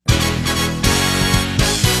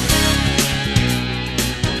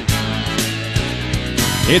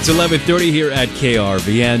It's 11:30 here at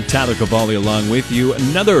KRVN. Tyler Cavalli along with you.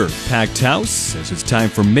 Another packed house as it's time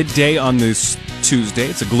for midday on this Tuesday.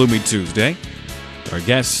 It's a gloomy Tuesday. Our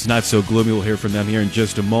guests, not so gloomy. We'll hear from them here in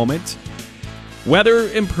just a moment. Weather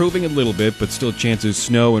improving a little bit, but still chances of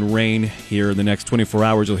snow and rain here in the next 24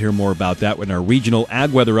 hours. You'll hear more about that in our regional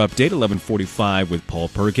ag weather update, 11:45 with Paul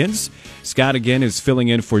Perkins. Scott again is filling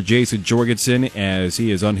in for Jason Jorgensen as he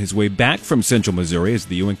is on his way back from Central Missouri as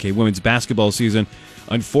the UNK women's basketball season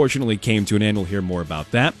unfortunately came to an end. We'll hear more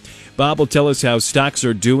about that. Bob will tell us how stocks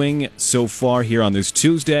are doing so far here on this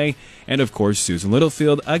Tuesday. And, of course, Susan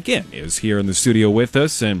Littlefield, again, is here in the studio with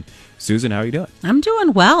us. And, Susan, how are you doing? I'm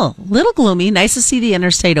doing well. A little gloomy. Nice to see the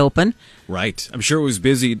interstate open. Right. I'm sure it was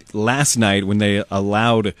busy last night when they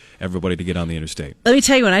allowed everybody to get on the interstate. Let me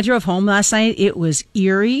tell you, when I drove home last night, it was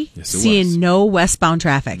eerie seeing no westbound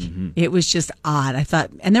traffic. Mm-hmm. It was just odd. I thought,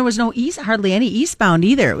 and there was no hardly any eastbound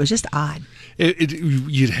either. It was just odd.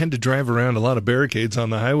 You'd had to drive around a lot of barricades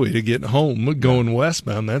on the highway to get home, going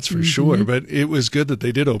westbound, that's for sure. But it was good that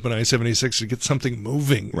they did open I-76 to get something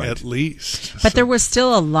moving, at least. But there was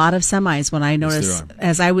still a lot of semis when I noticed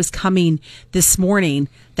as I was coming this morning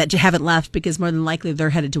that haven't left because more than likely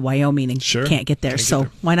they're headed to Wyoming and can't get there.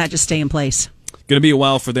 Why not just stay in place? Going to be a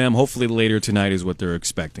while for them. Hopefully later tonight is what they're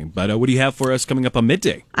expecting. But what do you have for us coming up on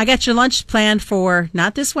midday? I got your lunch planned for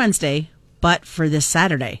not this Wednesday, but for this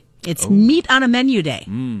Saturday. It's meat on a menu day.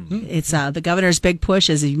 It's the governor's big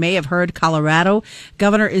push. As you may have heard, Colorado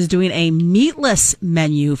governor is doing a meatless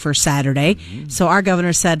menu for Saturday. So our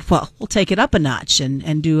governor said, well, we'll take it up a notch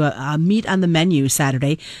and do a meat on the menu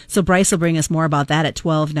Saturday. So Bryce will bring us more about that at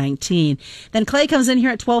 12:19. Then Clay comes in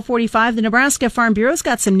here at 12:45. The Nebraska Farm Bureau's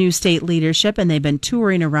got some new state leadership, and they've been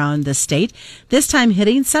touring around the state, this time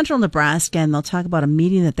hitting central Nebraska, and they'll talk about a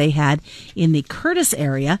meeting that they had in the Curtis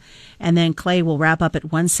area. And then Clay will wrap up at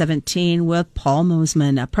 1:17 with Paul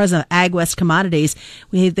Mosman, president of Ag West Commodities.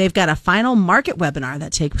 They've got a final market webinar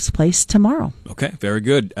that takes place tomorrow. Okay, very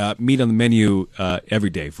good. Meat on the menu every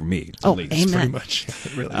day for me, at least. Amen. Pretty much.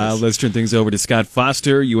 It really is. Let's turn things over to Scott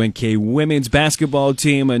Foster, UNK women's basketball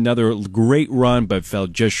team. Another great run, but fell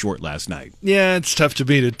just short last night. Yeah, it's tough to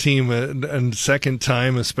beat a team a second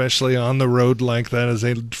time, especially on the road like that, as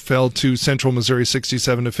they fell to Central Missouri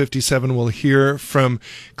 67-57. We'll hear from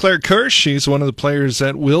Claire Kirsch. She's one of the players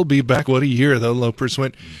that will be back. What a year, though. Lopers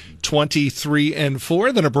went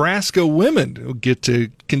 23-4. The Nebraska women will get to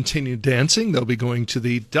continue dancing. They'll be going to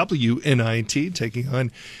the WNIT, taking on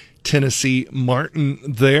Tennessee Martin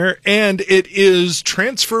there. And it is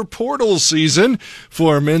transfer portal season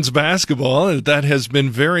for men's basketball. That has been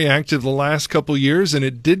very active the last couple years, and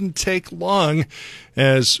it didn't take long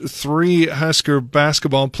as 3 Husker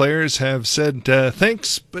basketball players have said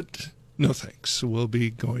thanks, but no thanks. We'll be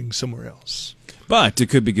going somewhere else. But it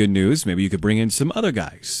could be good news. Maybe you could bring in some other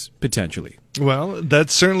guys, potentially. Well,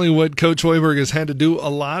 that's certainly what Coach Hoiberg has had to do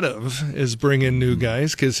a lot of, is bring in new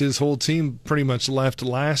guys, because his whole team pretty much left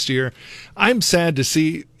last year. I'm sad to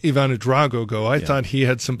see Ivana Drago go. I thought he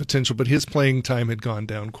had some potential, but his playing time had gone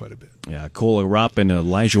down quite a bit. Yeah, Cole Rupp and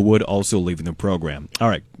Elijah Wood also leaving the program. All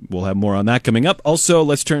right, we'll have more on that coming up. Also,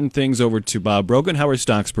 let's turn things over to Bob Brogan. How are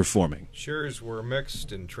stocks performing? Shares were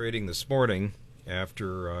mixed in trading this morning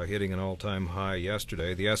after hitting an all-time high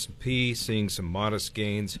yesterday. The S&P seeing some modest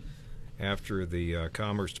gains after the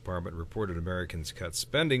Commerce Department reported Americans cut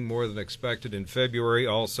spending more than expected in February.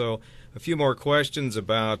 Also, a few more questions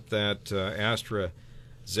about that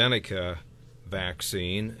AstraZeneca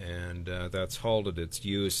vaccine, and that's halted its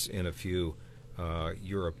use in a few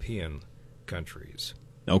European countries.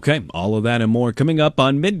 Okay, all of that and more coming up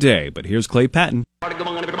on midday. But here's Clay Patton.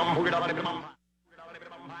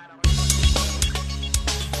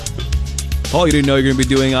 Paul, you didn't know you were going to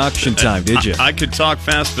be doing auction time, did you? I could talk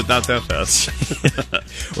fast, but not that fast.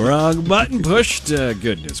 Wrong button pushed.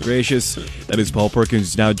 Goodness gracious. That is Paul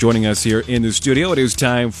Perkins now joining us here in the studio. It is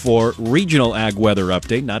time for regional ag weather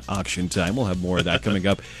update, not auction time. We'll have more of that coming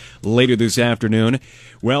up later this afternoon.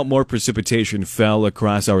 Well, more precipitation fell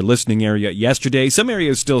across our listening area yesterday. Some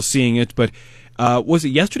areas still seeing it, but was it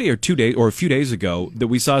yesterday or 2 days or a few days ago that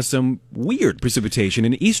we saw some weird precipitation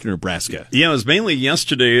in eastern Nebraska? Yeah, it was mainly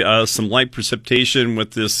yesterday, some light precipitation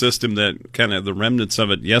with this system that kind of the remnants of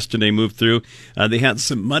it yesterday moved through. They had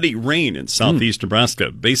some muddy rain in southeast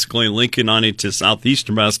Nebraska, basically linking on it to southeast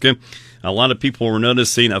Nebraska. A lot of people were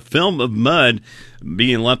noticing a film of mud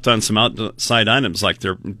being left on some outside items like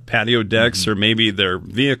their patio decks or maybe their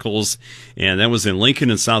vehicles, and that was in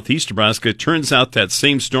Lincoln and southeast Nebraska. It turns out that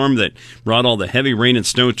same storm that brought all the heavy rain and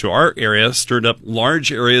snow to our area stirred up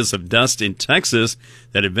large areas of dust in Texas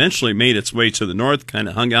that eventually made its way to the north, kind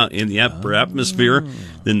of hung out in the upper atmosphere.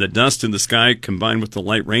 Then the dust in the sky combined with the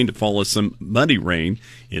light rain to follow some muddy rain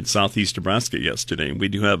in southeast Nebraska yesterday. And we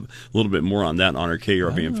do have a little bit more on that on our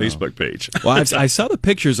KRVN Facebook page. Well, I saw the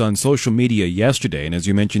pictures on social media yesterday, and as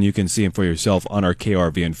you mentioned, you can see them for yourself on our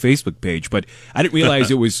KRVN Facebook page. But I didn't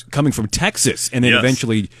realize it was coming from Texas and then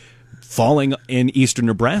eventually falling in eastern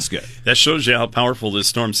Nebraska. That shows you how powerful this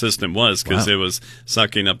storm system was, because it was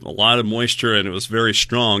sucking up a lot of moisture and it was very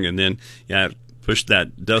strong. And then, it pushed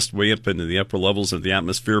that dust way up into the upper levels of the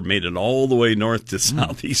atmosphere, made it all the way north to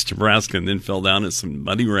southeast Nebraska, and then fell down in some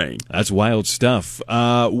muddy rain. That's wild stuff.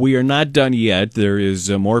 We are not done yet. There is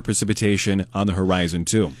more precipitation on the horizon,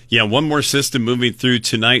 too. Yeah, one more system moving through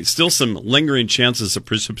tonight. Still some lingering chances of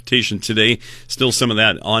precipitation today. Still some of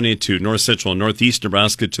that on into north central and northeast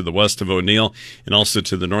Nebraska to the west of O'Neill, and also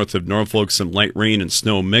to the north of Norfolk, some light rain and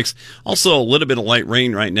snow mix. Also a little bit of light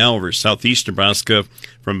rain right now over southeast Nebraska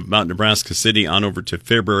from about Nebraska City on over to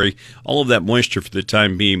Fairbury. All of that moisture for the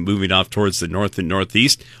time being moving off towards the north and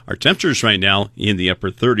northeast. Our temperatures right now in the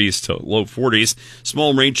upper 30s to low 40s.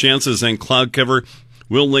 Small rain chances and cloud cover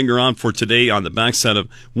will linger on for today on the backside of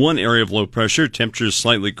one area of low pressure. Temperatures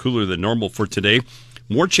slightly cooler than normal for today.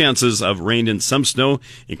 More chances of rain and some snow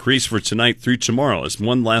increase for tonight through tomorrow as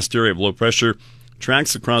one last area of low pressure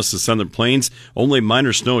tracks across the southern plains. Only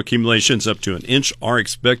minor snow accumulations up to an inch are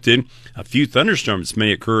expected. A few thunderstorms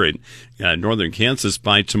may occur in northern Kansas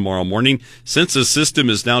by tomorrow morning. Since the system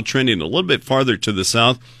is now trending a little bit farther to the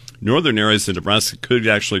south, northern areas of Nebraska could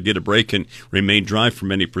actually get a break and remain dry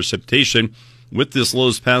from any precipitation. With this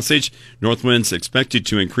low's passage, north winds expected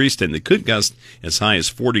to increase, and they could gust as high as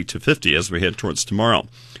 40 to 50 as we head towards tomorrow.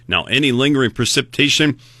 Now, any lingering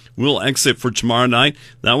precipitation will exit for tomorrow night.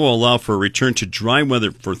 That will allow for a return to dry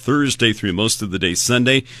weather for Thursday through most of the day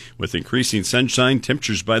Sunday, with increasing sunshine.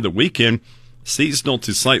 Temperatures by the weekend seasonal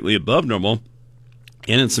to slightly above normal.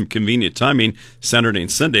 And in some convenient timing, Saturday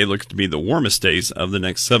and Sunday look to be the warmest days of the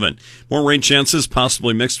next 7. More rain chances,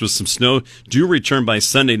 possibly mixed with some snow, do return by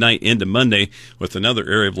Sunday night into Monday with another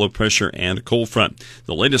area of low pressure and a cold front.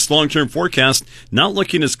 The latest long-term forecast not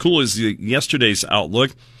looking as cool as yesterday's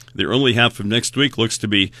outlook. The early half of next week looks to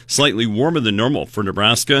be slightly warmer than normal for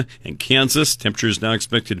Nebraska and Kansas. Temperatures now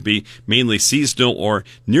expected to be mainly seasonal or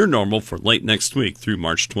near normal for late next week through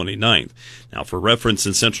March 29th. Now, for reference,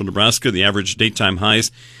 in central Nebraska, the average daytime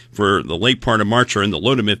highs for the late part of March are in the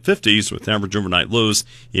low to mid-50s, with average overnight lows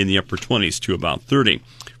in the upper 20s to about 30.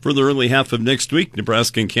 For the early half of next week,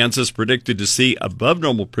 Nebraska and Kansas predicted to see above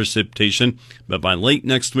normal precipitation, but by late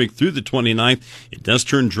next week through the 29th, it does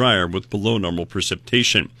turn drier with below normal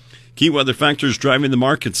precipitation. Key weather factors driving the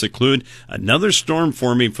markets include another storm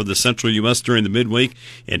forming for the central U.S. during the midweek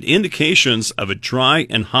and indications of a dry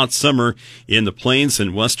and hot summer in the plains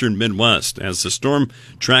and western Midwest. As the storm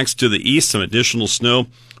tracks to the east, some additional snow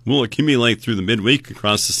will accumulate through the midweek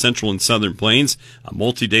across the central and southern plains. A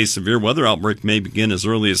multi-day severe weather outbreak may begin as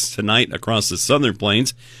early as tonight across the southern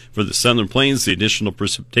plains. For the southern plains, the additional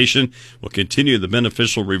precipitation will continue the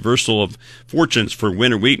beneficial reversal of fortunes for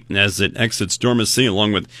winter wheat as it exits dormancy,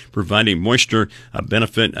 along with providing moisture, a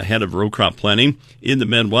benefit ahead of row crop planting. In the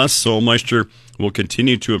Midwest, soil moisture will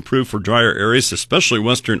continue to improve for drier areas, especially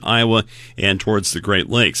western Iowa and towards the Great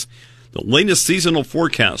Lakes. The latest seasonal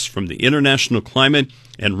forecasts from the International Climate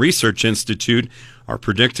and Research Institute are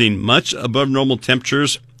predicting much above normal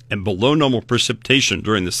temperatures and below normal precipitation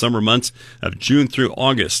during the summer months of June through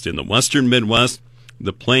August in the western Midwest,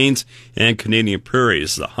 the plains, and Canadian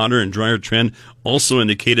prairies. The hotter and drier trend also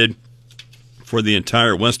indicated for the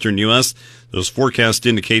entire western U.S. Those forecasts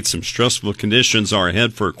indicate some stressful conditions are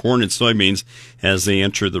ahead for corn and soybeans as they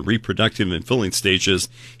enter the reproductive and filling stages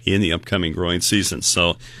in the upcoming growing season.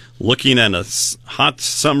 So looking at a hot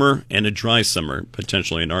summer and a dry summer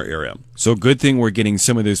potentially in our area. So good thing we're getting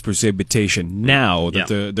some of this precipitation now that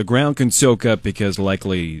the ground can soak up, because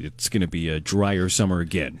likely it's going to be a drier summer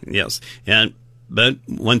again. Yes. But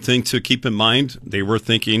one thing to keep in mind, they were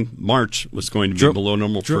thinking March was going to be below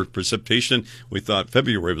normal for precipitation. We thought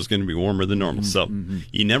February was going to be warmer than normal. So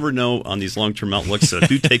you never know on these long-term outlooks. So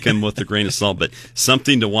do take them with a grain of salt, but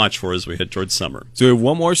something to watch for as we head towards summer. So we have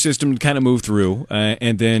one more system to kind of move through,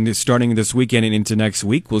 and then starting this weekend and into next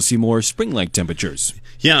week, we'll see more spring-like temperatures.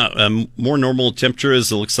 Yeah, more normal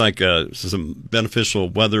temperatures. It looks like some beneficial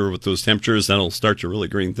weather with those temperatures. That'll start to really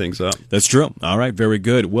green things up. That's true. All right, very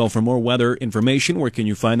good. Well, for more weather information, where can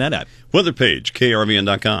you find that at? Weather page,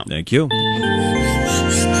 krvn.com. Thank you.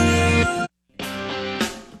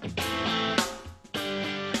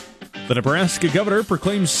 The Nebraska governor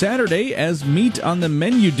proclaims Saturday as Meat on the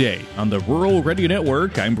Menu Day. On the Rural Radio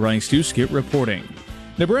Network, I'm Bryce Duskett reporting.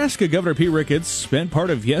 Nebraska Governor Pete Ricketts spent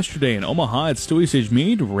part of yesterday in Omaha at Stoysage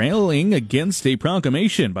Mead railing against a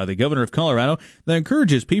proclamation by the governor of Colorado that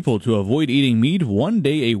encourages people to avoid eating meat one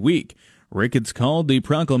day a week. Ricketts called the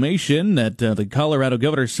proclamation that the Colorado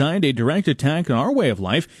governor signed a direct attack on our way of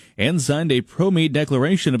life and signed a pro-meat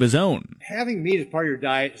declaration of his own. Having meat as part of your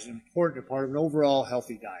diet is an important part of an overall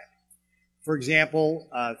healthy diet. For example,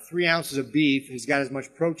 3 ounces of beef has got as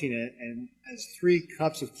much protein in it as 3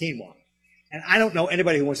 cups of quinoa. And I don't know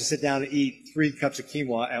anybody who wants to sit down and eat 3 cups of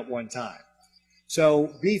quinoa at one time.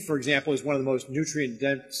 So beef, for example, is one of the most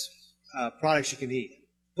nutrient-dense products you can eat.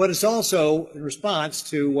 But it's also in response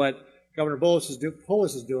to what Governor Polis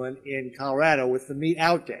is doing in Colorado with the Meat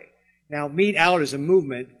Out Day. Now, Meat Out is a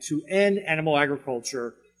movement to end animal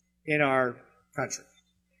agriculture in our country.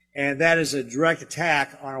 And that is a direct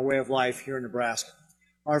attack on our way of life here in Nebraska.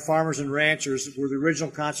 Our farmers and ranchers were the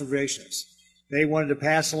original conservationists. They wanted to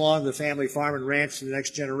pass along the family farm and ranch to the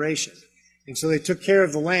next generation. And so they took care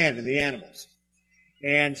of the land and the animals.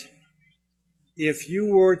 And if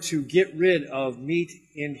you were to get rid of meat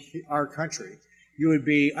in our country, you would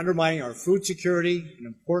be undermining our food security, an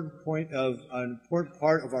important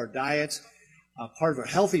part of our diets, part of our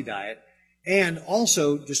healthy diet, and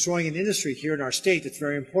also destroying an industry here in our state that's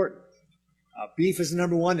very important. Beef is the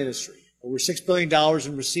 #1 industry, over $6 billion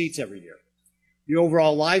in receipts every year. The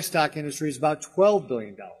overall livestock industry is about $12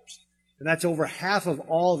 billion, and that's over half of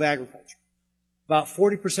all of agriculture. About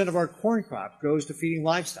 40% of our corn crop goes to feeding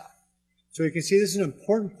livestock. So you can see this is an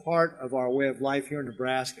important part of our way of life here in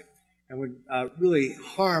Nebraska and would really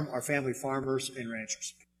harm our family farmers and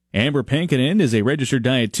ranchers. Amber Pankinen is a registered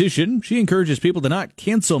dietitian. She encourages people to not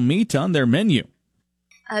cancel meat on their menu.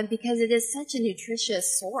 Because it is such a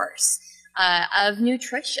nutritious source of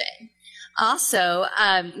nutrition. Also,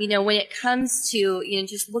 when it comes to,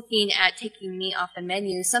 just looking at taking meat off the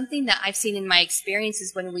menu, something that I've seen in my experience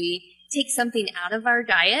is when we take something out of our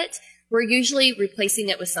diet, we're usually replacing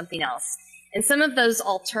it with something else. And some of those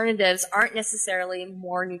alternatives aren't necessarily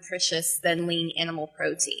more nutritious than lean animal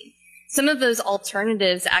protein. Some of those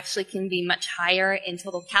alternatives actually can be much higher in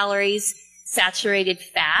total calories, saturated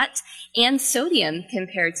fat, and sodium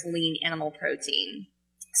compared to lean animal protein.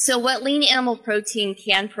 So what lean animal protein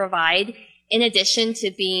can provide, in addition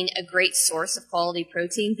to being a great source of quality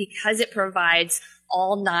protein, because it provides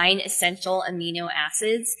all 9 essential amino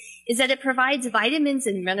acids, is that it provides vitamins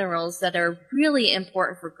and minerals that are really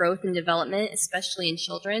important for growth and development, especially in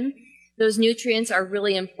children. Those nutrients are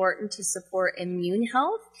really important to support immune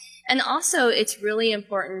health. And also, it's really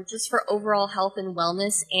important just for overall health and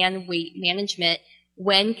wellness and weight management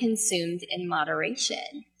when consumed in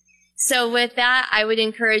moderation. So with that, I would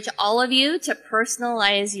encourage all of you to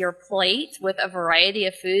personalize your plate with a variety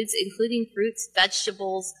of foods, including fruits,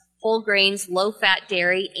 vegetables, whole grains, low-fat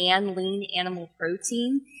dairy, and lean animal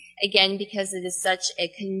protein. Again, because it is such a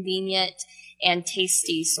convenient and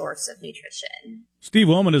tasty source of nutrition. Steve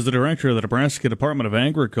Wellman is the director of the Nebraska Department of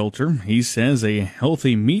Agriculture. He says a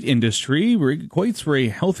healthy meat industry equates for a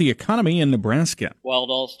healthy economy in Nebraska. While it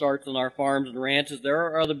all starts on our farms and ranches, there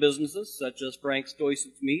are other businesses, such as Frank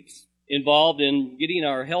Stoysage Meats, involved in getting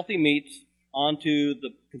our healthy meats onto the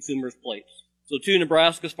consumer's plates. So to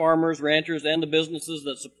Nebraska's farmers, ranchers, and the businesses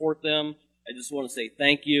that support them, I just want to say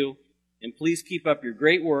thank you, and please keep up your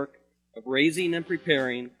great work of raising and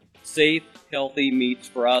preparing safe, healthy meats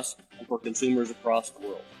for us and for consumers across the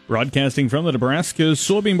world. Broadcasting from the Nebraska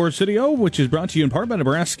Soybean Board Studio, which is brought to you in part by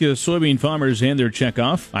Nebraska soybean farmers and their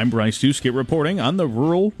checkoff, I'm Bryce Duskett reporting on the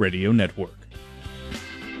Rural Radio Network.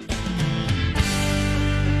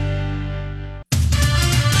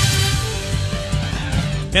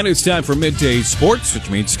 And it's time for Midday Sports, which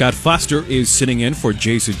means Scott Foster is sitting in for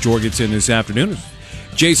Jason Jorgensen this afternoon.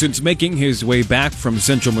 Jason's making his way back from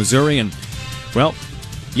Central Missouri, and, well,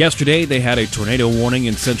 yesterday they had a tornado warning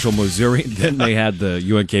in Central Missouri. Then they had the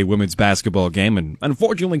UNK women's basketball game, and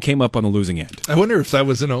unfortunately came up on the losing end. I wonder if that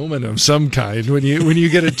was an omen of some kind. When you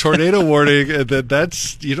get a tornado warning,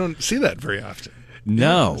 that's you don't see that very often.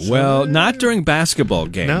 No, well, not during basketball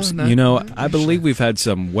games. No, I believe we've had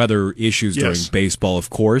some weather issues during baseball,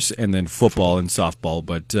 of course, and then football and softball,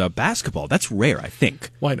 but basketball, that's rare, I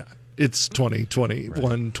think. Why not? It's 20, 20,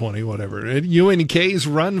 whatever. UNK's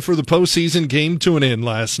run for the postseason came to an end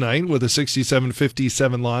last night with a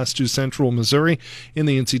 67-57 loss to Central Missouri in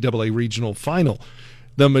the NCAA Regional Final.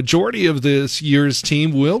 The majority of this year's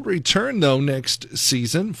team will return, though, next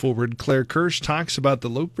season. Forward Claire Kirsch talks about the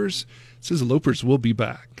Lopers, says the Lopers will be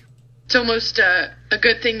back. It's almost a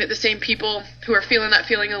good thing that the same people who are feeling that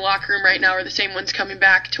feeling in the locker room right now are the same ones coming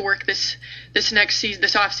back to work this next season,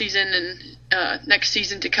 this off season, and next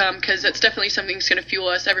season to come, because that's definitely something that's going to fuel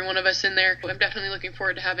us, every one of us in there. I'm definitely looking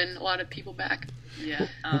forward to having a lot of people back. Yeah,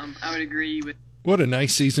 I would agree with. What a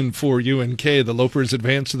nice season for UNK. The Lopers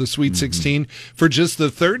advanced to the Sweet 16 for just the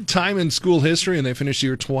third time in school history, and they finished the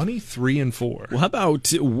year 23-4. Well, how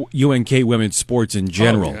about UNK women's sports in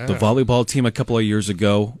general? Oh, yeah. The volleyball team a couple of years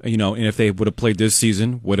ago, and if they would have played this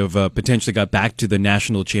season, would have potentially got back to the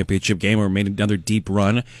national championship game or made another deep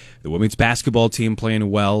run. The women's basketball team playing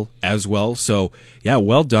well as well. So, yeah,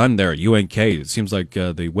 well done there at UNK. It seems like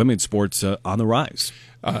the women's sports on the rise.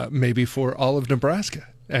 Maybe for all of Nebraska.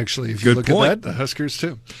 Actually, if you Good look point. at that, the Huskers,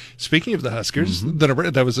 too. Speaking of the Huskers,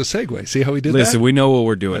 that was a segue. See how we did that? Listen, we know what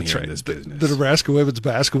we're doing That's here right. in this business. The Nebraska women's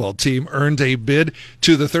basketball team earned a bid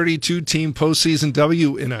to the 32-team postseason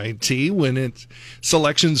WNIT when its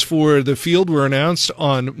selections for the field were announced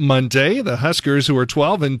on Monday. The Huskers, who are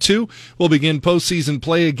 12-2, will begin postseason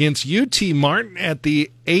play against UT Martin at the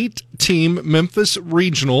 8-team Memphis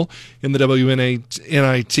Regional in the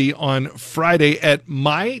WNIT on Friday at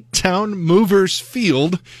My Town Movers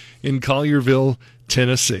Field in Collierville,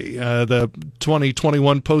 Tennessee. The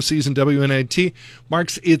 2021 postseason WNIT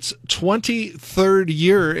marks its 23rd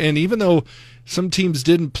year, and even though some teams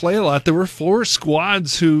didn't play a lot, there were 4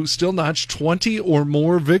 squads who still notched 20 or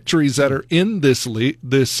more victories that are in this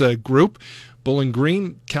group: Bowling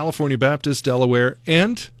Green, California Baptist, Delaware,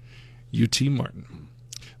 and UT Martin.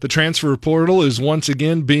 The transfer portal is once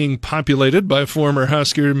again being populated by former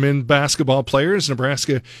Husker men's basketball players.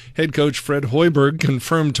 Nebraska head coach Fred Hoiberg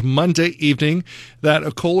confirmed Monday evening that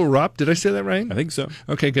Akola Rupp, did I say that right? I think so.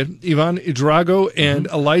 Okay, good. Ivan Idrago and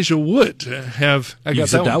Elijah Wood have, I You got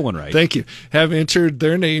said that one right. Thank you, have entered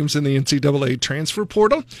their names in the NCAA transfer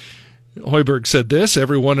portal. Hoiberg said this: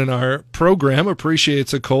 everyone in our program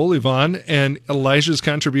appreciates Akol, Ivan, and Elijah's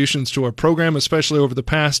contributions to our program, especially over the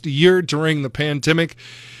past year during the pandemic.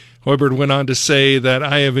 Hoiberg went on to say that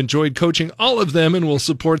I have enjoyed coaching all of them and will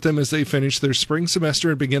support them as they finish their spring semester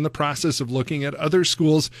and begin the process of looking at other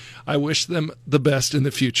schools. I wish them the best in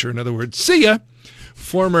the future. In other words, see ya.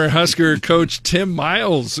 Former Husker coach Tim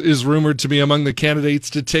Miles is rumored to be among the candidates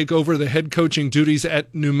to take over the head coaching duties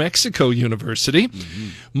at New Mexico University.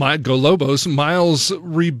 Go Lobos. Miles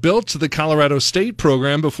rebuilt the Colorado State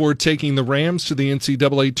program before taking the Rams to the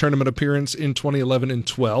NCAA tournament appearance in 2011 and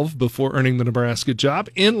 12 before earning the Nebraska job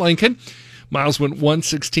in Lincoln. Miles went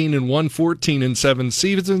 116-114 in 7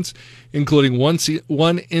 seasons, including one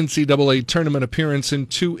NCAA tournament appearance and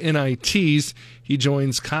 2 NITs. He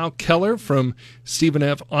joins Kyle Keller from Stephen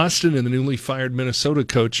F. Austin and the newly fired Minnesota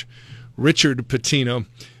coach Richard Pitino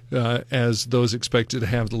as those expected to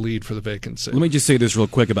have the lead for the vacancy. Let me just say this real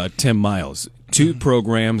quick about Tim Miles. 2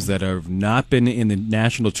 programs that have not been in the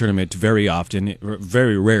national tournament very often,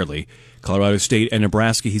 very rarely. Colorado State and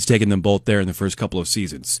Nebraska, he's taken them both there in the first couple of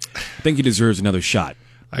seasons. I think he deserves another shot.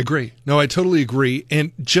 I agree. No, I totally agree.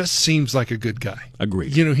 And just seems like a good guy.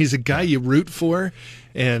 Agreed. He's a guy you root for.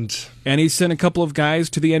 And he sent a couple of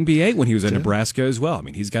guys to the NBA when he was at Nebraska as well. I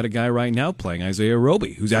mean, he's got a guy right now playing, Isaiah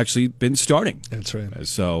Roby, who's actually been starting. That's right.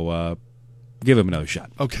 So give him another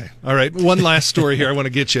shot. Okay. All right. One last story here I want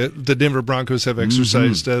to get you. The Denver Broncos have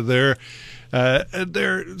exercised their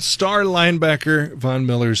star linebacker Von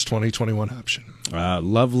Miller's 2021 option.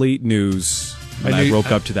 Lovely news. I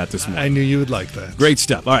woke up to that this morning. I knew you would like that. Great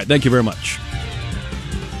stuff. All right. Thank you very much.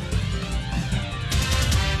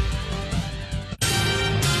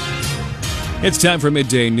 It's time for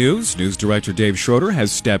Midday News. News Director Dave Schroeder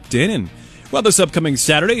has stepped in, and this upcoming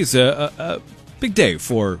Saturday is a big day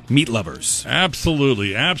for meat lovers.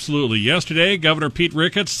 Absolutely. Yesterday, Governor Pete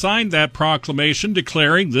Ricketts signed that proclamation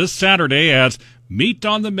declaring this Saturday as Meat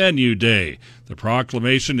on the Menu Day. The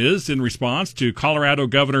proclamation is in response to Colorado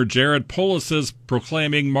Governor Jared Polis's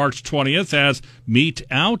proclaiming March 20th as Meat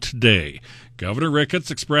Out Day. Governor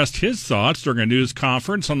Ricketts expressed his thoughts during a news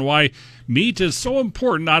conference on why meat is so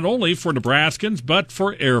important not only for Nebraskans but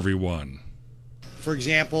for everyone. For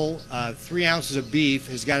example, 3 ounces of beef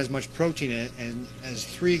has got as much protein in it as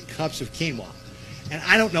 3 cups of quinoa. And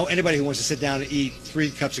I don't know anybody who wants to sit down and eat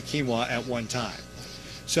 3 cups of quinoa at one time.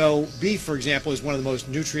 So beef, for example, is one of the most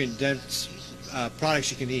nutrient-dense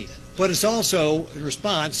products you can eat. But it's also a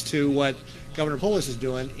response to what Governor Polis is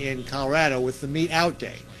doing in Colorado with the Meat Out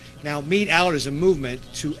Day. Now, Meat Out is a movement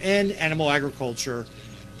to end animal agriculture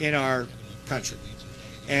in our country.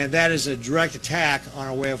 And that is a direct attack on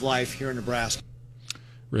our way of life here in Nebraska.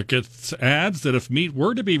 Ricketts adds that if meat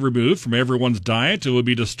were to be removed from everyone's diet, it would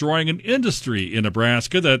be destroying an industry in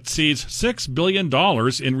Nebraska that sees $6 billion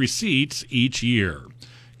in receipts each year.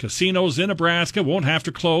 Casinos in Nebraska won't have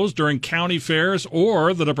to close during county fairs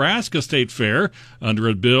or the Nebraska State Fair under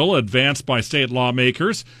a bill advanced by state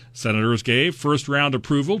lawmakers. Senators gave first-round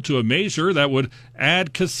approval to a measure that would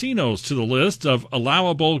add casinos to the list of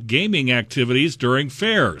allowable gaming activities during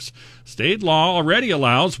fairs. State law already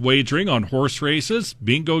allows wagering on horse races,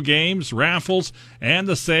 bingo games, raffles, and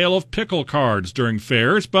the sale of pickle cards during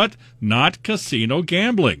fairs, but not casino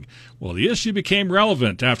gambling. Well, the issue became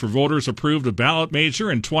relevant after voters approved a ballot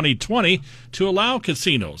measure in 2020 to allow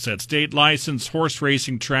casinos at state-licensed horse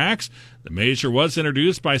racing tracks. The measure was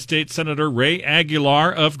introduced by State Senator Ray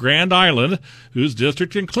Aguilar of Grand Island, whose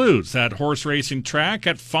district includes that horse racing track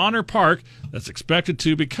at Fauner Park that's expected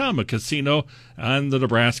to become a casino on the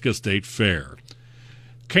Nebraska State Fair.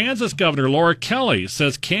 Kansas Governor Laura Kelly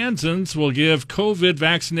says Kansans will give COVID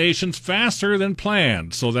vaccinations faster than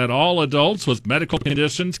planned so that all adults with medical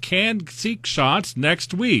conditions can seek shots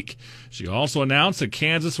next week. She also announced that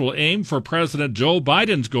Kansas will aim for President Joe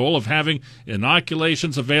Biden's goal of having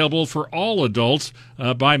inoculations available for all adults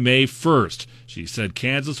by May 1st. She said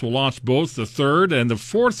Kansas will launch both the third and the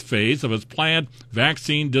fourth phase of its planned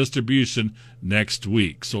vaccine distribution next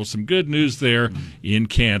week. So some good news there in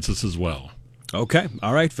Kansas as well. Okay.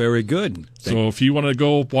 All right. Very good. So if you want to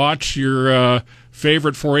go watch your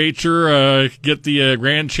favorite 4-H'er get the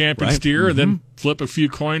grand champion steer and then flip a few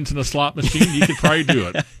coins in a slot machine, you could probably do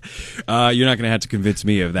it. You're not going to have to convince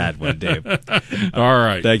me of that one, Dave. All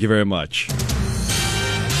right. Thank you very much.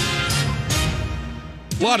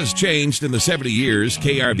 A lot has changed in the 70 years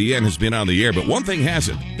KRVN has been on the air, but one thing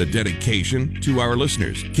hasn't: the dedication to our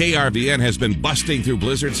listeners. KRVN has been busting through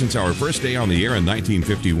blizzards since our first day on the air in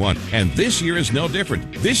 1951, and this year is no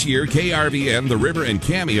different. This year, KRVN, The River, and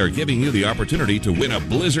Cami are giving you the opportunity to win a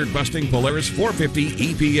blizzard-busting Polaris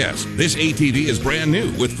 450 EPS. This ATV is brand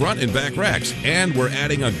new with front and back racks, and we're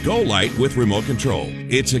adding a Go Light with remote control.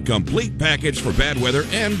 It's a complete package for bad weather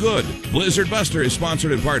and good. Blizzard Buster is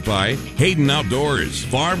sponsored in part by Hayden Outdoors,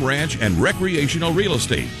 Farm, Ranch, and Recreational Real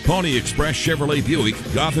Estate, Pony Express Chevrolet Buick,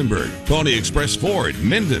 Gothenburg, Pony Express Ford,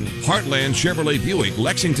 Minden, Heartland Chevrolet Buick,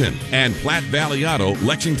 Lexington, and Platte Valley Auto,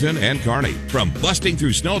 Lexington and Kearney. From busting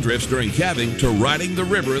through snowdrifts during calving to riding the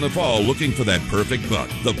river in the fall looking for that perfect buck,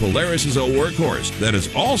 the Polaris is a workhorse that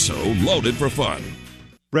is also loaded for fun.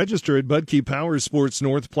 Register at Budke Power Sports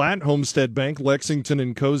North Platte, Homestead Bank, Lexington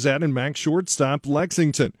and Cozad, and Max Shortstop,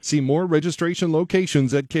 Lexington. See more registration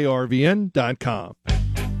locations at krvn.com.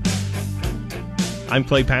 I'm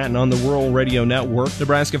Clay Patton on the Rural Radio Network.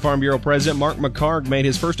 Nebraska Farm Bureau President Mark McHargue made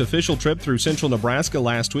his first official trip through central Nebraska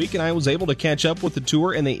last week, and I was able to catch up with the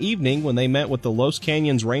tour in the evening when they met with the Los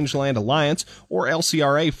Canyons Rangeland Alliance, or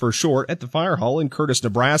LCRA for short, at the Fire Hall in Curtis,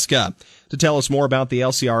 Nebraska. To tell us more about the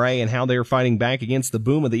LCRA and how they are fighting back against the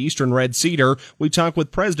boom of the eastern red cedar, we talk with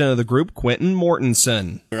president of the group, Quentin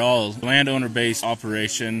Mortensen. We're all landowner-based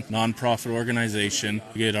operation, nonprofit organization.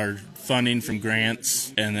 We get our funding from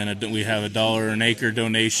grants, and then we have $1 an acre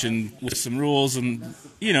donation with some rules, and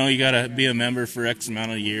you got to be a member for X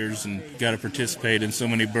amount of years and got to participate in so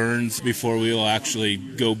many burns before we will actually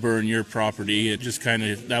go burn your property. It just kind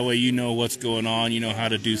of, that way you know what's going on, you know how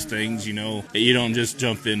to do things, you don't just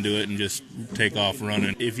jump into it and just take off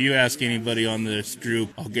running. If you ask anybody on this group,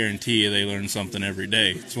 I'll guarantee you they learn something every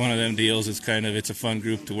day. It's one of them deals, it's a fun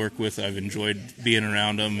group to work with. I've enjoyed being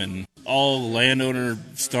around them, and all landowner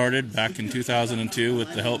started back in 2002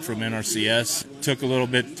 with the help from NRCS. Took a little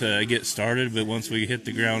bit to get started, but once we hit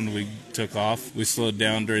the ground, we took off. We slowed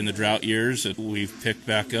down during the drought years. We've picked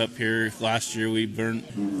back up here. Last year we burnt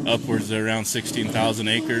upwards of around 16,000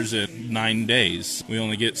 acres in 9 days. We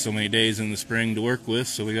only get so many days in the spring to work with,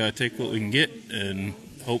 so we got to take what we can get and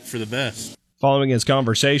hope for the best. Following his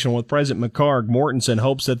conversation with President McHargue, Mortensen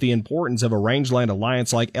hopes that the importance of a rangeland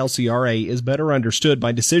alliance like LCRA is better understood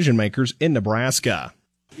by decision makers in Nebraska.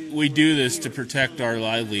 We do this to protect our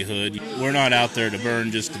livelihood. We're not out there to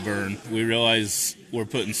burn just to burn. We realize we're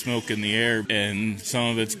putting smoke in the air, and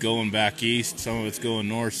some of it's going back east, some of it's going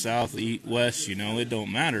north, south, east, west, it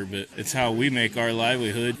don't matter, but it's how we make our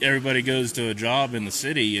livelihood. Everybody goes to a job in the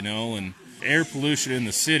city, and air pollution in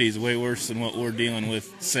the city is way worse than what we're dealing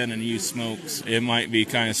with sending you smokes. It might be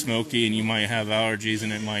kind of smoky and you might have allergies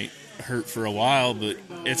and it might hurt for a while, but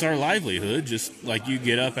it's our livelihood, just like you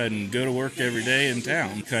get up and go to work every day in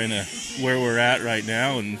town. Kind of where we're at right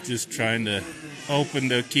now, and just hoping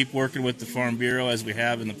to keep working with the Farm Bureau as we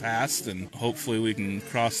have in the past, and hopefully we can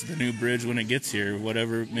cross the new bridge when it gets here,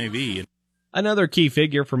 whatever it may be. Another key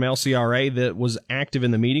figure from LCRA that was active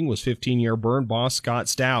in the meeting was 15-year burn boss Scott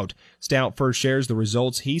Stout. Stout first shares the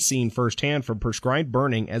results he's seen firsthand from prescribed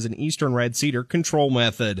burning as an eastern red cedar control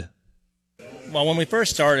method. Well, when we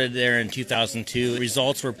first started there in 2002,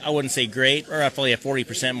 results were, I wouldn't say great, roughly a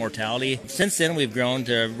 40% mortality. Since then, we've grown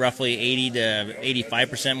to roughly 80 to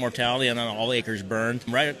 85% mortality on all acres burned.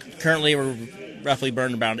 Currently, we're roughly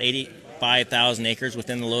burned about 85,000 acres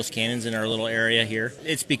within the Los Canyons in our little area here.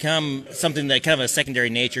 It's become something that kind of a secondary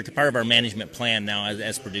nature, part of our management plan now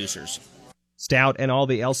as producers. Stout and all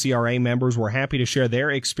the LCRA members were happy to share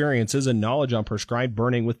their experiences and knowledge on prescribed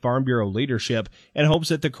burning with Farm Bureau leadership and hopes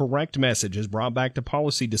that the correct message is brought back to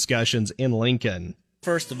policy discussions in Lincoln.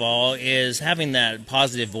 First of all is having that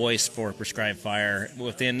positive voice for prescribed fire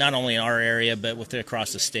within not only our area but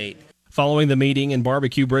across the state. Following the meeting and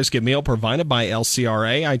barbecue brisket meal provided by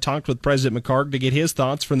LCRA, I talked with President McHarg to get his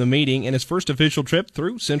thoughts from the meeting and his first official trip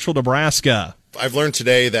through central Nebraska. I've learned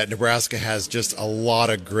today that Nebraska has just a lot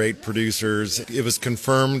of great producers. It was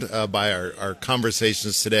confirmed by our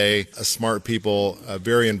conversations today. Smart people,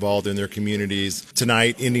 very involved in their communities.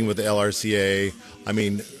 Tonight, ending with the LRCA. I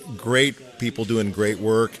mean, great people doing great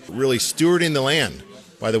work, really stewarding the land.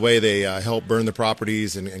 By the way, they help burn the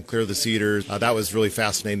properties and clear the cedars. That was really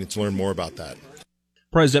fascinating to learn more about that.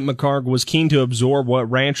 President McHarg was keen to absorb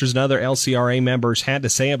what ranchers and other LCRA members had to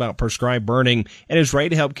say about prescribed burning and is ready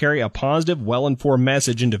to help carry a positive, well-informed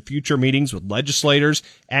message into future meetings with legislators,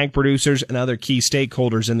 ag producers, and other key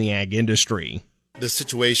stakeholders in the ag industry. The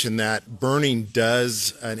situation that burning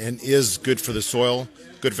does and is good for the soil,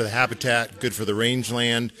 good for the habitat, good for the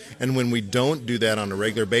rangeland, and when we don't do that on a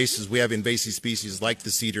regular basis, we have invasive species like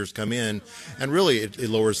the cedars come in, and really it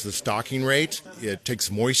lowers the stocking rate, it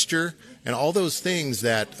takes moisture, and all those things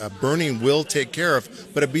that burning will take care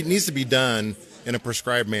of, but it needs to be done in a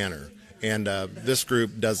prescribed manner. And this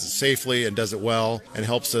group does it safely and does it well and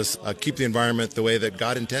helps us keep the environment the way that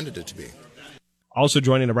God intended it to be. Also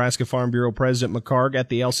joining Nebraska Farm Bureau President McHarg at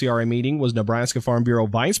the LCRA meeting was Nebraska Farm Bureau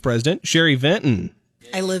Vice President Sherry Vinton.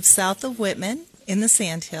 I live south of Whitman in the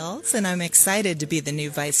Sandhills, and I'm excited to be the new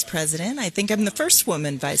vice president. I think I'm the first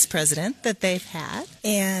woman vice president that they've had,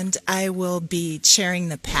 and I will be chairing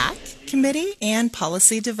the PAC committee and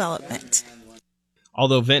policy development.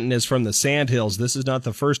 Although Vinton is from the Sandhills, this is not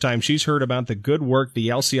the first time she's heard about the good work the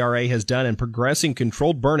LCRA has done in progressing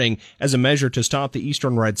controlled burning as a measure to stop the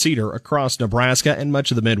eastern red cedar across Nebraska and much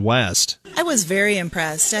of the Midwest. I was very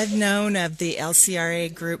impressed. I've known of the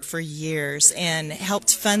LCRA group for years and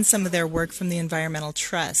helped fund some of their work from the Environmental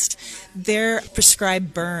Trust. Their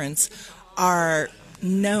prescribed burns are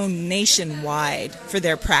known nationwide for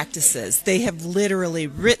their practices. They have literally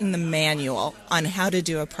written the manual on how to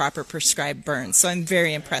do a proper prescribed burn, so I'm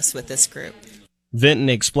very impressed with this group. Vinton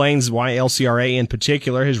explains why LCRA in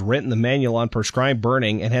particular has written the manual on prescribed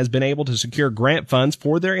burning and has been able to secure grant funds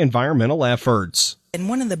for their environmental efforts. And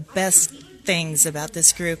one of the best things about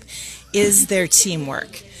this group is their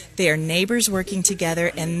teamwork. They are neighbors working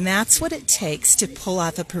together, and that's what it takes to pull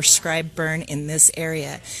off a prescribed burn in this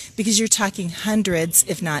area, because you're talking hundreds,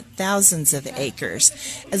 if not thousands of acres,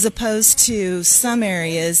 as opposed to some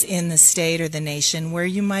areas in the state or the nation where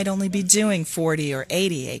you might only be doing 40 or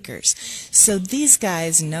 80 acres. So these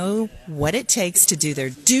guys know what it takes to do their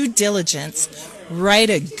due diligence, write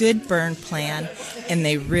a good burn plan, and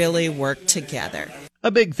they really work together. A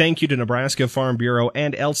big thank you to Nebraska Farm Bureau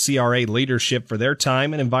and LCRA leadership for their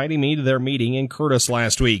time and inviting me to their meeting in Curtis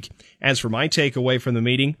last week. As for my takeaway from the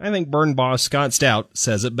meeting, I think burn boss Scott Stout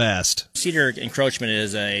says it best. Cedar encroachment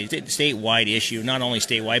is a statewide issue, not only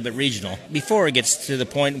statewide but regional. Before it gets to the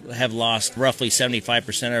point we have lost roughly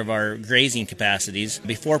 75% of our grazing capacities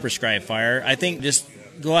before prescribed fire, I think just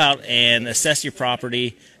go out and assess your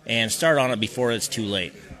property and start on it before it's too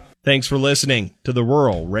late. Thanks for listening to the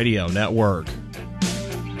Rural Radio Network.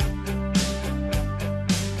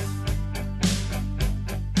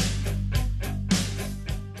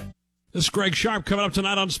 This is Greg Sharp coming up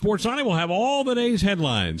tonight on Sports Nightly. We'll have all the day's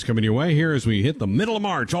headlines coming your way here as we hit the middle of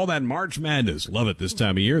March. All that March madness. Love it this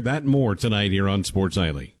time of year. That and more tonight here on Sports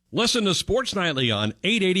Nightly. Listen to Sports Nightly on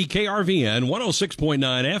 880 KRVN, 106.9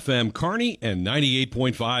 FM Kearney, and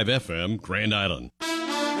 98.5 FM Grand Island.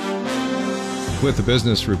 With the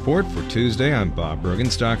business report for Tuesday, I'm Bob Brogan.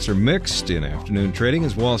 Stocks are mixed in afternoon trading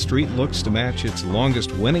as Wall Street looks to match its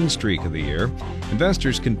longest winning streak of the year.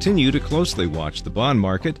 Investors continue to closely watch the bond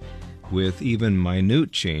market, with even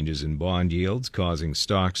minute changes in bond yields causing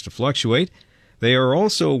stocks to fluctuate. They are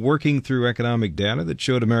also working through economic data that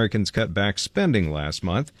showed Americans cut back spending last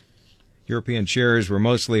month. European shares were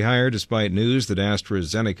mostly higher despite news that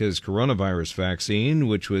AstraZeneca's coronavirus vaccine,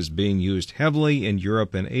 which was being used heavily in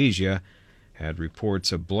Europe and Asia, had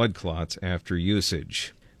reports of blood clots after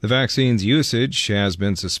usage. The vaccine's usage has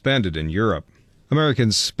been suspended in Europe.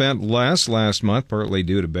 Americans spent less last month, partly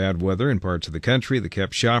due to bad weather in parts of the country that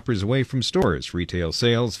kept shoppers away from stores. Retail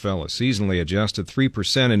sales fell a seasonally adjusted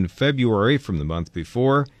 3% in February from the month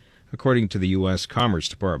before, according to the U.S. Commerce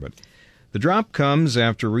Department. The drop comes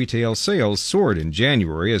after retail sales soared in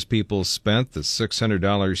January as people spent the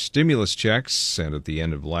 $600 stimulus checks sent at the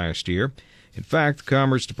end of last year. In fact, the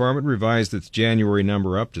Commerce Department revised its January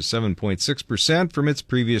number up to 7.6% from its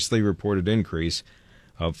previously reported increase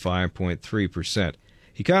of 5.3%.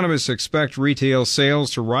 Economists expect retail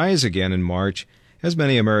sales to rise again in March as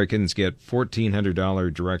many Americans get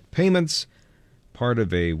 $1,400 direct payments, part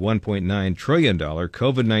of a $1.9 trillion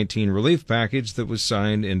COVID-19 relief package that was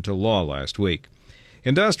signed into law last week.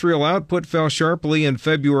 Industrial output fell sharply in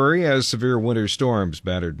February as severe winter storms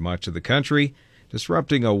battered much of the country,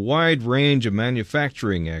 disrupting a wide range of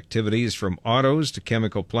manufacturing activities from autos to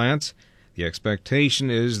chemical plants. The expectation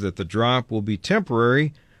is that the drop will be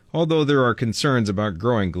temporary, although there are concerns about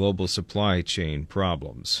growing global supply chain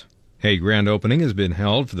problems. A grand opening has been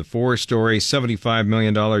held for the four-story, $75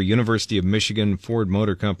 million University of Michigan Ford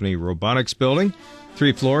Motor Company robotics building.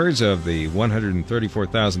 3 floors of the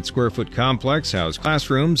 134,000-square-foot complex house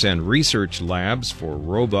classrooms and research labs for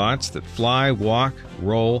robots that fly, walk,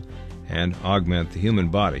 roll, and augment the human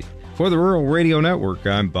body. For the Rural Radio Network,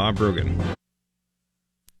 I'm Bob Brogan.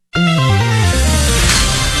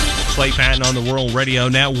 Clay Patton on the Rural Radio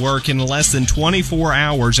Network. In less than 24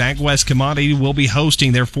 hours, AgWest Commodity will be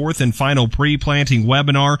hosting their 4th and final pre-planting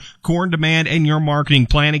webinar, Corn Demand and Your Marketing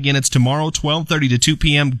Plan. Again, it's tomorrow, 12:30 to 2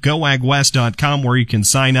 p.m., goagwest.com, where you can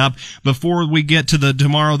sign up. Before we get to the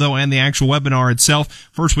tomorrow, though, and the actual webinar itself,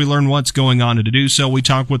 first we learn what's going on. And to do so, we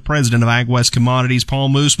talk with President of AgWest Commodities, Paul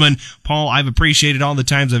Moosman. Paul, I've appreciated all the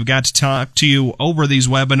times I've got to talk to you over these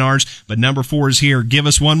webinars, but number 4 is here. Give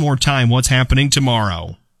us one more time what's happening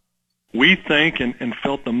tomorrow. We think and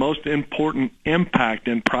felt the most important impact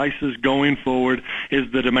in prices going forward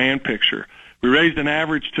is the demand picture. We raised an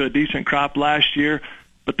average to a decent crop last year,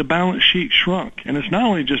 but the balance sheet shrunk. And it's not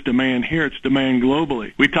only just demand here, it's demand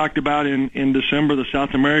globally. We talked about in December the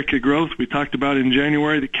South America growth. We talked about in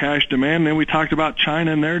January the cash demand. And then we talked about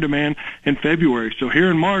China and their demand in February. So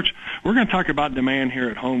here in March, we're going to talk about demand here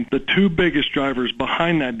at home. The 2 biggest drivers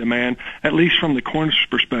behind that demand, at least from the corn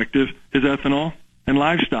perspective, is ethanol and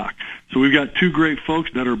livestock. So we've got 2 great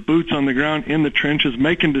folks that are boots on the ground in the trenches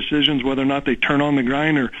making decisions whether or not they turn on the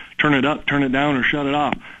grind or turn it up, turn it down, or shut it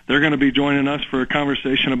off. They're going to be joining us for a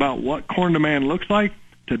conversation about what corn demand looks like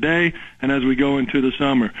today and as we go into the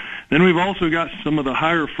summer. Then we've also got some of the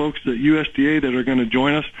higher folks at USDA that are going to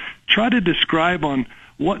join us, try to describe on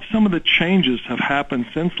what some of the changes have happened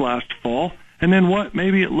since last fall, and then what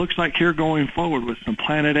maybe it looks like here going forward with some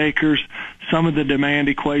planted acres, some of the demand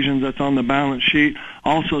equations that's on the balance sheet,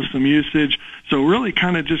 also some usage. So really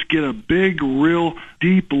kind of just get a big, real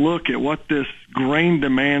deep look at what this grain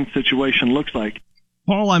demand situation looks like.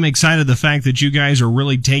 Paul, I'm excited the fact that you guys are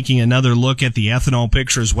really taking another look at the ethanol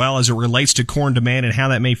picture as well as it relates to corn demand and how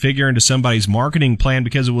that may figure into somebody's marketing plan,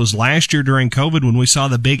 because it was last year during COVID when we saw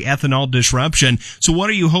the big ethanol disruption. So what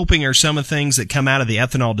are you hoping are some of the things that come out of the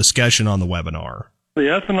ethanol discussion on the webinar? The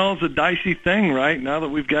ethanol is a dicey thing, right? Now that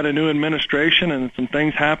we've got a new administration and some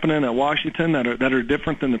things happening at Washington that are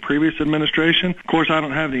different than the previous administration. Of course, I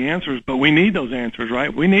don't have the answers, but we need those answers,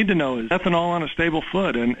 right? We need to know, is ethanol on a stable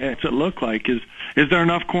foot? And what's it look like? Is there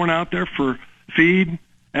enough corn out there for feed,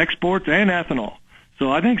 exports, and ethanol? So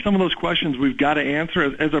I think some of those questions we've got to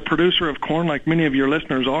answer. As a producer of corn, like many of your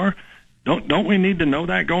listeners are, don't we need to know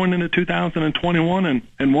that going into 2021,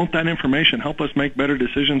 and won't that information help us make better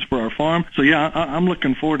decisions for our farm? So yeah, I'm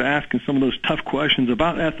looking forward to asking some of those tough questions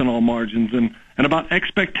about ethanol margins and about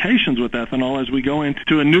expectations with ethanol as we go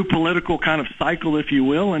into a new political kind of cycle, if you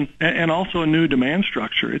will, and also a new demand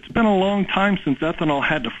structure. It's been a long time since ethanol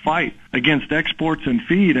had to fight against exports and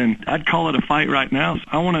feed, and I'd call it a fight right now. So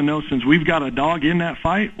I want to know, since we've got a dog in that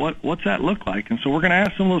fight, what's that look like? And so we're going to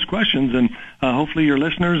ask some of those questions, and hopefully your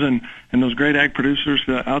listeners and those great ag producers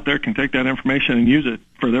out there can take that information and use it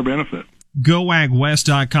for their benefit.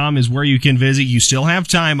 GoAgWest.com is where you can visit. You still have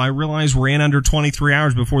time. I realize we're in under 23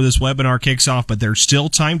 hours before this webinar kicks off, but there's still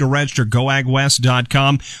time to register.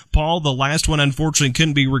 GoAgWest.com. Paul, the last one unfortunately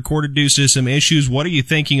couldn't be recorded due to some issues. What are you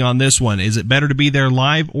thinking on this one? Is it better to be there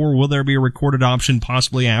live, or will there be a recorded option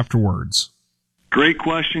possibly afterwards? Great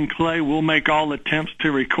question, Clay. We'll make all attempts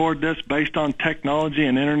to record this based on technology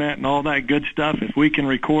and internet and all that good stuff. If we can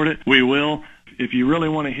record it, we will. If you really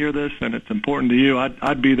want to hear this and it's important to you,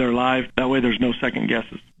 I'd be there live. That way there's no second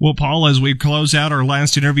guesses. Well, Paul, as we close out our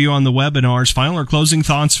last interview on the webinars, final or closing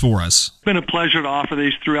thoughts for us? It's been a pleasure to offer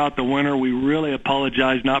these throughout the winter. We really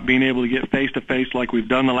apologize not being able to get face-to-face like we've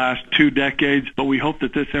done the last 2 decades, but we hope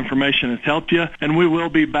that this information has helped you, and we will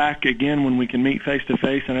be back again when we can meet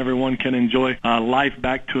face-to-face and everyone can enjoy life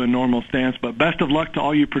back to a normal stance. But best of luck to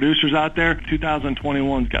all you producers out there.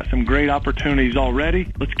 2021's got some great opportunities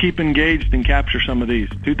already. Let's keep engaged and capture some of these.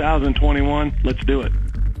 2021, let's do it.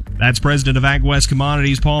 That's President of AgWest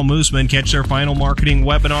Commodities, Paul Moosman. Catch their final marketing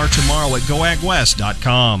webinar tomorrow at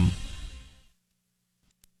goagwest.com.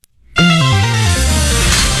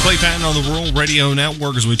 Clay Patton on the Rural Radio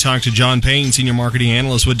Network as we talk to John Payne, Senior Marketing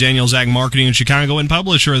Analyst with Daniels Ag Marketing in Chicago and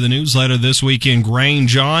publisher of the newsletter This Week in Grain.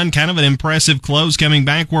 John, kind of an impressive close coming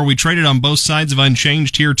back where we traded on both sides of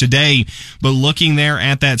unchanged here today, but looking there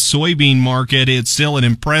at that soybean market, it's still an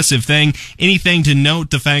impressive thing. Anything to note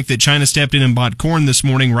the fact that China stepped in and bought corn this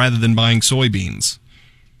morning rather than buying soybeans?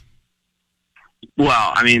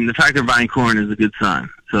 Well, I mean, the fact they're buying corn is a good sign.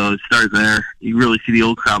 So it starts there. You really see the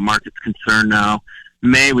old crop market's concerned now.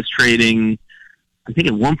 May was trading, I think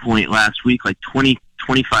at one point last week, like 20,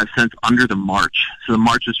 25 cents under the March. So the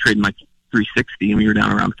March was trading like 360 and we were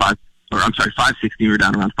down around 560, we were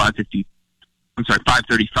down around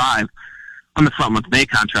 535 on the front month May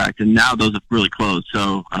contract. And now those have really closed.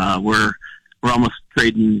 So, we're almost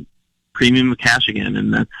trading premium with cash again.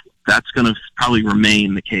 And that's going to probably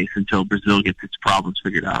remain the case until Brazil gets its problems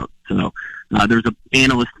figured out. So, there's an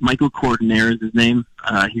analyst, Michael Cordonera is his name.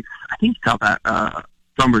 I think he's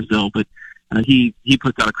from Brazil, but he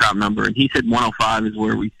puts out a crop number, and he said 105 is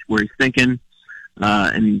where he's thinking.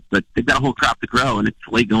 But they've got a whole crop to grow, and it's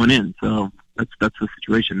late going in, so that's the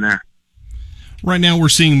situation there. Right now we're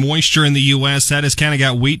seeing moisture in the U.S. That has kind of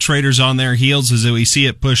got wheat traders on their heels as we see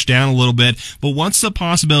it pushed down a little bit. But what's the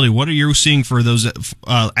possibility? What are you seeing for those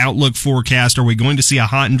outlook forecast? Are we going to see a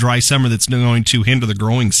hot and dry summer that's going to hinder the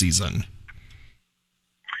growing season?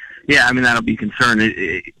 Yeah, I mean, that'll be a concern.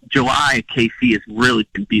 July, KC has really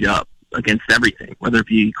been beat up against everything, whether it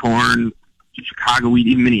be corn, Chicago wheat,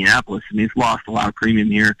 even Minneapolis. I mean, it's lost a lot of premium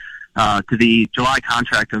here. To the July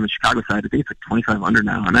contract on the Chicago side, I think it's like 25 under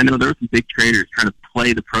now. And I know there were some big traders trying to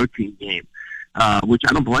play the protein game, which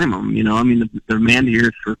I don't blame them. You know, I mean, the demand here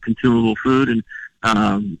is for consumable food. And,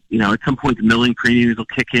 at some point the milling premiums will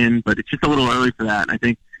kick in, but it's just a little early for that. And I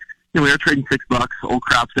think, we are trading $6. Old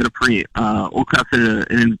crops at a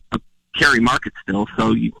carry market still.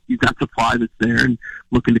 So you've got supply that's there and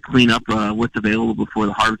looking to clean up what's available before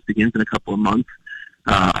the harvest begins in a couple of months.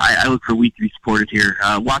 I look for wheat to be supported here.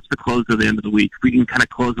 Watch the close at the end of the week. If we can kind of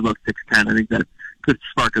close above 610, I think that could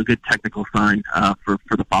spark a good technical sign for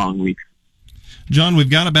the following weeks. John, we've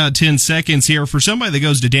got about 10 seconds here. For somebody that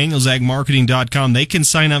goes to danielsagmarketing.com, they can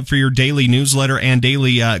sign up for your daily newsletter and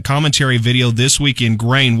daily commentary video This Week in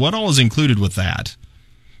Grain. What all is included with that?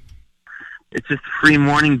 It's just a free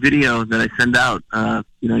morning video that I send out.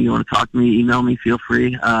 You want to talk to me, email me, feel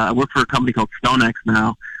free. I work for a company called StoneX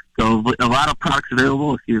now. So a lot of products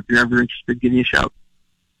available. If you're ever interested, give me a shout.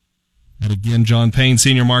 And again, John Payne,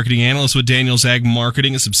 Senior Marketing Analyst with Daniels Ag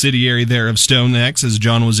Marketing, a subsidiary there of StoneX, as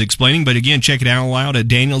John was explaining. But again, check it out aloud at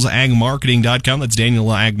danielsagmarketing.com. That's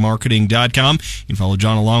danielsagmarketing.com. You can follow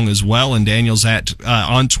John along as well, and Daniels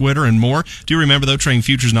on Twitter and more. Do remember, though, trading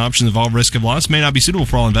futures and options involve risk of loss. May not be suitable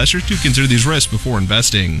for all investors. Do consider these risks before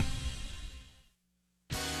investing.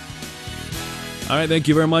 All right, thank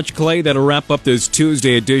you very much, Clay. That'll wrap up this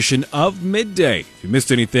Tuesday edition of Midday. If you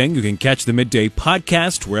missed anything, you can catch the Midday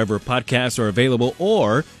podcast wherever podcasts are available,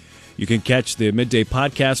 or you can catch the Midday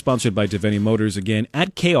podcast sponsored by Devaney Motors again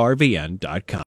at krvn.com.